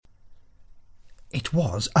It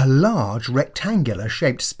was a large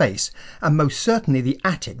rectangular-shaped space, and most certainly the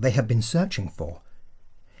attic they had been searching for.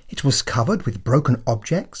 It was covered with broken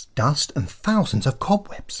objects, dust, and thousands of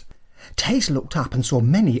cobwebs. Taze looked up and saw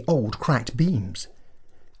many old cracked beams.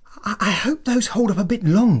 I hope those hold up a bit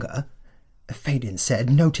longer," Fadin said,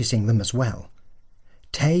 noticing them as well.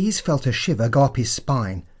 Taze felt a shiver go up his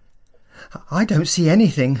spine. "I don't see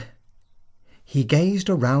anything." He gazed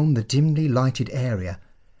around the dimly lighted area.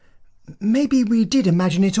 "Maybe we did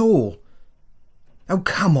imagine it all." "Oh,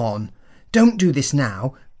 come on. Don't do this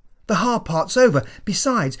now. The hard part's over.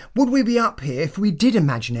 Besides, would we be up here if we did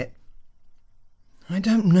imagine it?" "I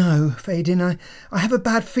don't know, Fadin. I have a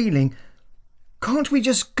bad feeling. Can't we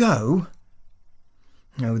just go?"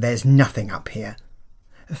 "Oh, there's nothing up here,"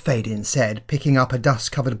 Fadin said, picking up a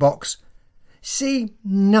dust-covered box. "See,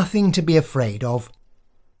 nothing to be afraid of."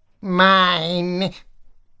 "Mine!"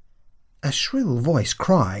 a shrill voice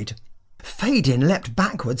cried. Fadin leapt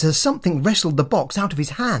backwards as something wrestled the box out of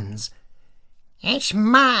his hands. "It's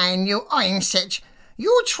mine, you oinset!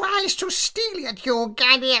 You tries to steal it, you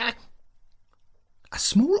gaddier!" A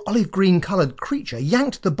small olive-green-coloured creature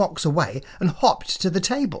yanked the box away and hopped to the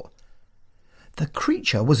table. The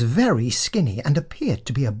creature was very skinny and appeared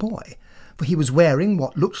to be a boy, for he was wearing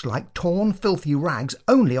what looked like torn, filthy rags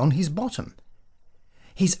only on his bottom.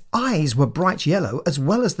 His eyes were bright yellow as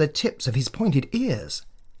well as the tips of his pointed ears.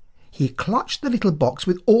 He clutched the little box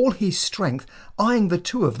with all his strength, eyeing the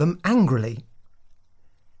two of them angrily.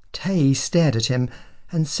 Taze stared at him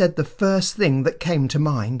and said the first thing that came to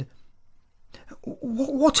mind.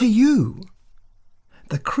 "What are you?"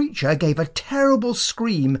 The creature gave a terrible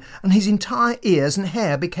scream, and his entire ears and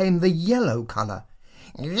hair became the yellow colour.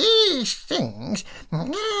 These things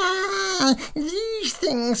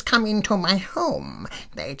come into my home.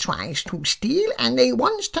 They tries to steal, and they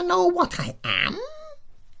wants to know what I am."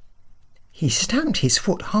 He stamped his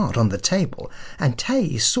foot hard on the table, and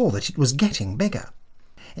Taze saw that it was getting bigger.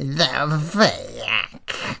 "The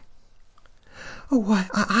Vayak." "Oh,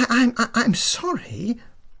 I'm sorry,"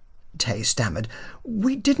 Taze stammered.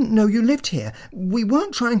 "We didn't know you lived here. We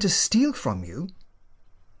weren't trying to steal from you."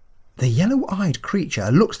 The yellow-eyed creature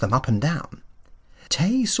looked them up and down.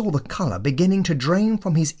 Taze saw the colour beginning to drain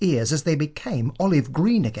from his ears as they became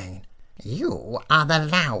olive-green again. "You are the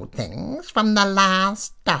loud things from the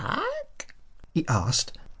last dark?" he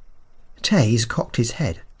asked. Taze cocked his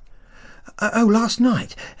head. "Oh, last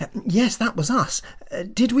night. Yes, that was us.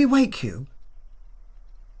 Did we wake you?"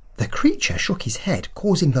 The creature shook his head,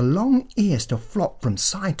 causing the long ears to flop from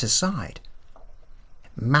side to side.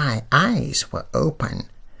 "My eyes were open,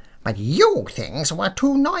 but you things were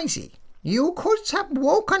too noisy. You could have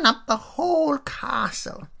woken up the whole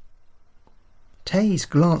castle." Taze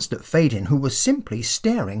glanced at Fadin, who was simply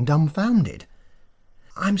staring dumbfounded.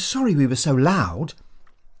 "I'm sorry we were so loud,"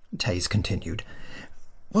 Taze continued.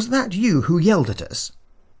 "Was that you who yelled at us?"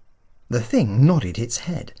 The thing nodded its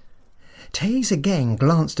head. Taze again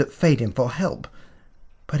glanced at Fadin for help,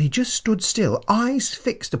 but he just stood still, eyes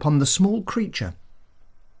fixed upon the small creature.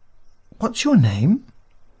 "What's your name?"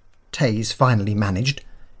 Taze finally managed.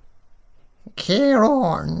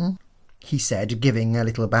 "Kieran," he said, giving a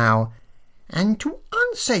little bow. "And to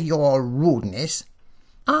answer your rudeness,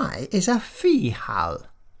 I is a fee-hull."